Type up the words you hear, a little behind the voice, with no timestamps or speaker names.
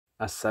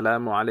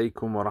Assalamu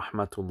alaikum wa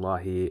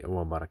rahmatullahi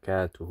wa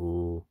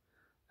barakatuhu.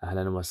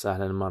 Ahlan wa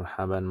sahlan,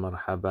 marhaban,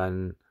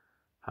 marhaban.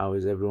 How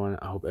is everyone?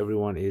 I hope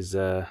everyone is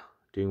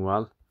doing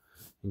well,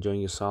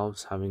 enjoying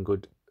yourselves, having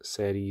good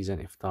series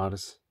and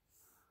iftars.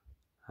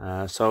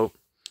 So,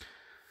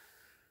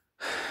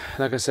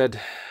 like I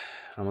said,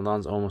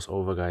 Ramadan's almost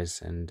over,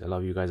 guys, and a lot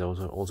of you guys are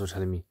also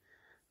telling me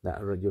that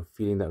you're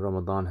feeling that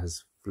Ramadan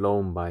has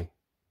flown by.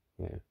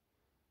 Yeah,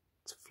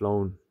 it's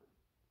flew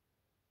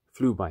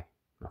by,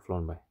 not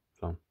flown by,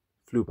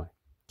 flew by.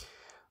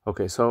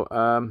 Okay, so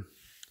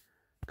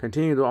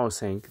continue what I was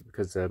saying,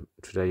 because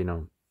today,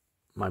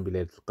 might be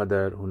Laylatul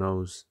Qadr, who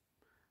knows.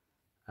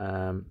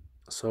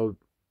 So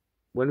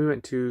when we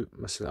went to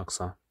Masjid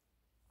Aqsa,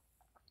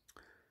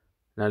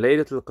 now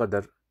Laylatul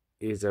Qadr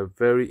is a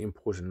very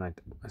important night.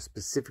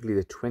 Specifically,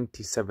 the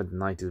 27th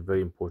night is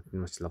very important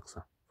in Masjid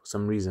Aqsa for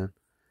some reason.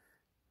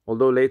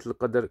 Although Laylatul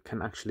Qadr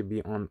can actually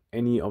be on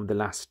any of the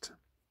last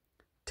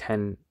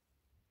 10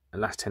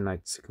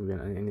 nights. It can be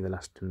on any of the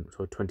last 10.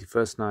 So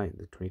 21st night,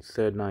 the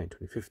 23rd night,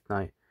 25th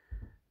night,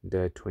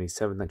 the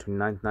 27th night,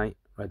 29th night,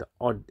 right? The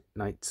odd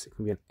nights, it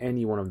can be on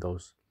any one of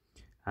those.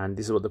 And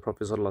this is what the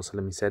Prophet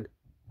ﷺ said.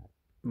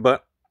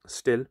 But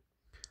still,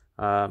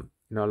 a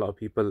lot of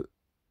people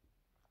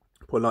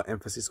put a lot of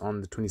emphasis on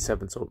the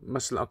 27th. So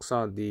Masjid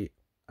al-Aqsa, the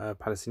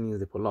Palestinians,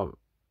 they put a lot of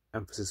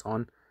emphasis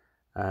on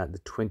the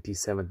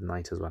 27th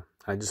night as well.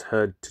 I just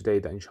heard today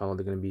that inshallah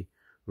they're going to be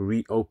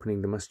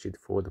reopening the masjid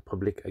for the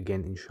public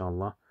again,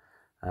 inshallah.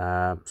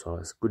 So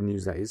it's good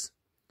news, that is.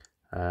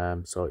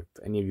 So if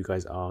any of you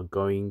guys are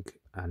going,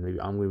 and maybe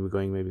I'm going to be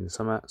going maybe in the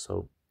summer,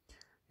 so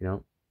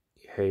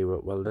hey,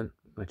 well done,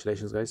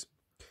 congratulations, guys.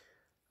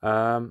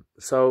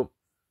 So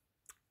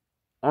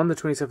on the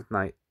 27th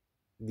night,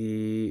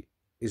 the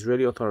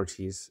Israeli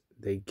authorities,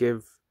 they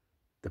give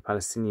the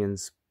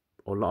Palestinians,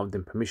 or a lot of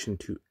them, permission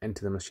to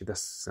enter the masjid.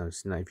 That's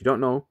now, if you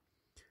don't know,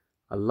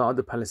 a lot of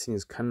the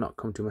Palestinians cannot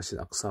come to Masjid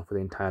Aqsa for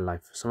their entire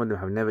life. Some of them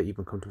have never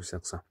even come to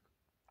Masjid Aqsa.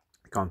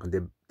 They can't come.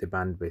 They're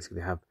banned, basically.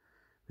 They have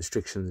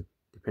restrictions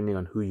depending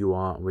on who you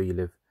are and where you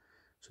live.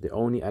 So they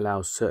only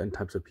allow certain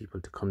types of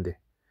people to come there.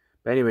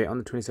 But anyway, on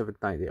the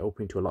 27th night, they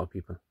open to a lot of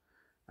people.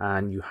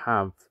 And you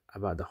have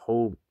about the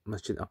whole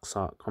Masjid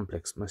Aqsa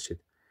complex, masjid,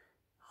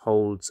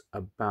 holds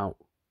about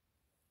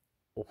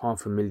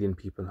 500,000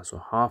 people.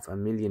 So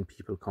 500,000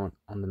 people come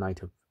on the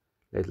night of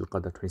Laylatul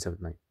Qadr,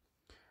 27th night.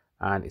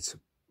 And it's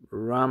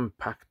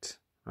ram-packed,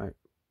 right,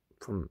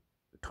 from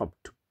top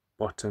to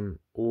bottom,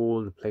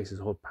 all the places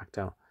all packed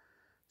out.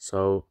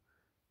 So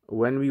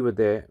when we were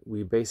there,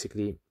 we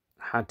basically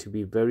had to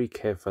be very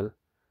careful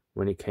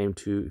when it came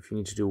to, if you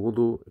need to do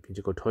wudu, if you need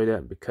to go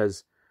toilet,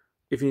 because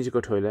if you need to go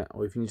toilet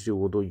or if you need to do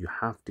wudu, you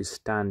have to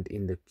stand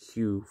in the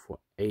queue for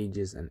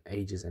ages and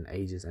ages and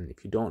ages. And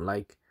if you don't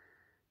like,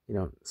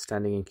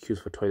 standing in queues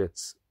for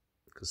toilets,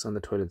 because some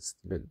of the toilets,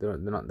 they're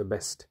not the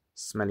best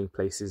smelling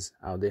places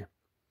out there.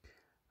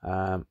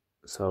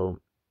 So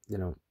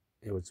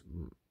it was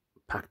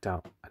packed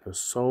out, and there were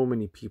so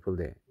many people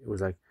there. It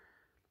was like,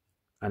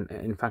 and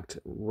in fact,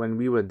 when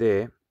we were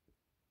there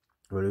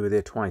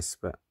twice,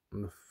 but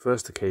on the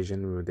first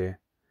occasion we were there,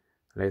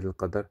 Laylatul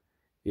Qadr,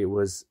 it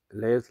was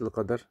Laylatul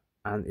Qadr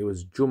and it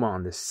was Jummah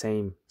on the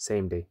same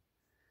day.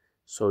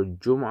 So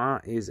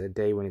Jummah is a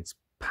day when it's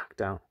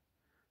packed out.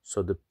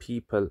 So the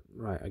people,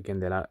 right, again,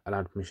 they're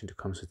allowed permission to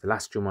come. So it's the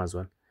last Jummah as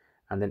well.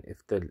 And then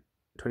if the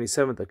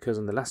 27th occurs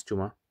on the last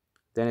Jummah,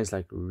 then it's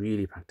like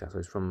really packed out. So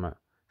it's from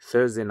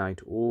Thursday night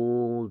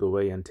all the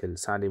way until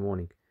Saturday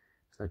morning.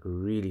 It's like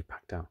really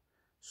packed out.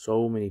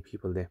 So many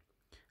people there.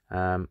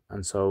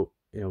 And so,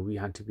 we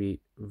had to be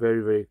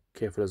very, very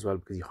careful as well,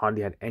 because you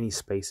hardly had any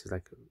spaces.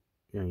 Like,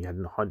 you had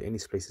hardly any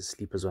space to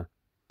sleep as well.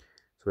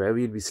 So wherever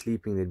you'd be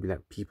sleeping, there'd be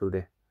like people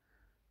there.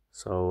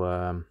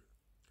 So,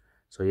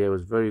 so yeah, it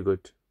was very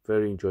good,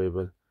 very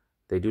enjoyable.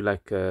 They do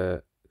like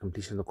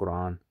completion of the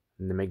Quran,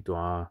 and they make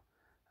dua.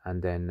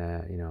 And then,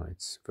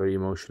 it's very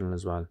emotional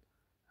as well.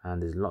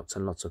 And there's lots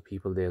and lots of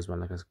people there as well.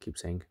 Like I keep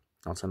saying,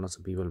 lots and lots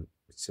of people.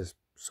 It's just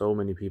so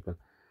many people.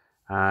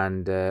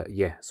 And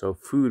yeah, so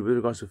food, with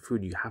regards to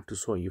food, you have to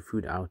sort your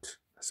food out.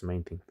 That's the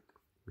main thing.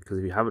 Because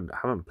if you haven't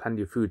planned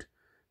your food,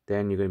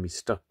 then you're going to be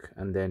stuck.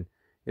 And then,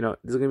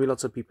 there's going to be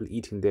lots of people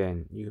eating there.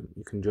 And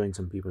you can join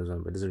some people as well,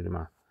 but it doesn't really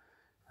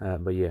matter.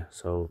 But yeah,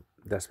 so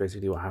that's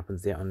basically what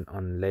happens there on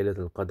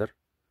Laylatul Qadr.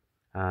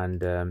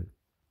 And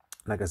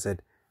like I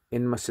said,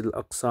 in Masjid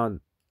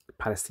al-Aqsa,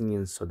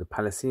 Palestinians, so the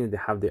Palestinians, they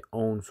have their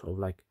own sort of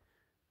like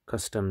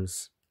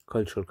customs,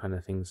 cultural kind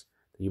of things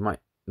that you might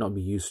not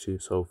be used to.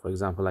 So for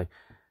example, like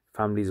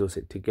families will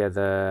sit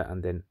together,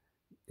 and then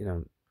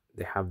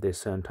they have their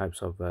certain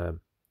types of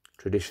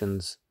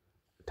traditions,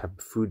 type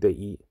of food they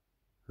eat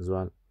as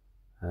well.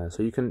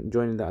 So you can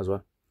join in that as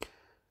well.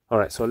 All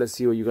right, so let's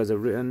see what you guys have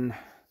written.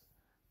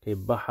 Okay,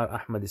 Bahar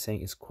Ahmad is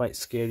saying it's quite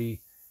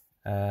scary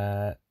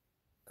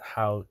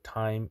how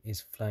time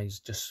is flying,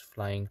 just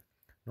flying.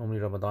 Normally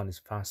Ramadan is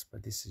fast,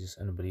 but this is just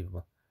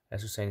unbelievable.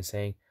 As Hussein is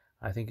saying,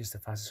 I think it's the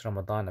fastest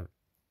Ramadan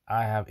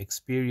I have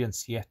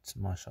experienced yet,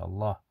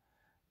 mashallah.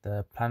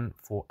 the plan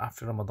for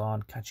after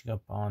Ramadan, catching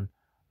up on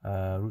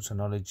Roots of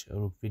Knowledge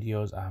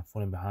videos. I have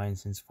fallen behind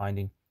since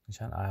finding,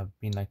 inshallah, I have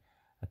been like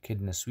a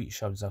kid in a sweet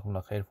shop.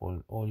 Jazakumullah khair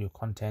for all your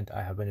content.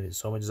 I have benefited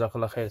so much.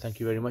 Jazakumullah khair. Thank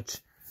you very much.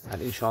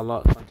 And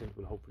inshallah, content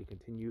will hopefully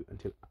continue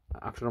until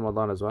after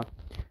Ramadan as well.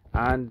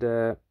 And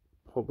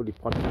hopefully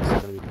podcasts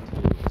are going to be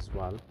continuing as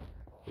well.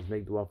 Please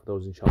make dua for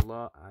those,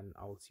 inshallah. And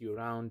I will see you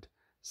around.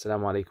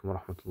 Assalamu alaikum wa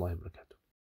rahmatullahi wa barakatuh.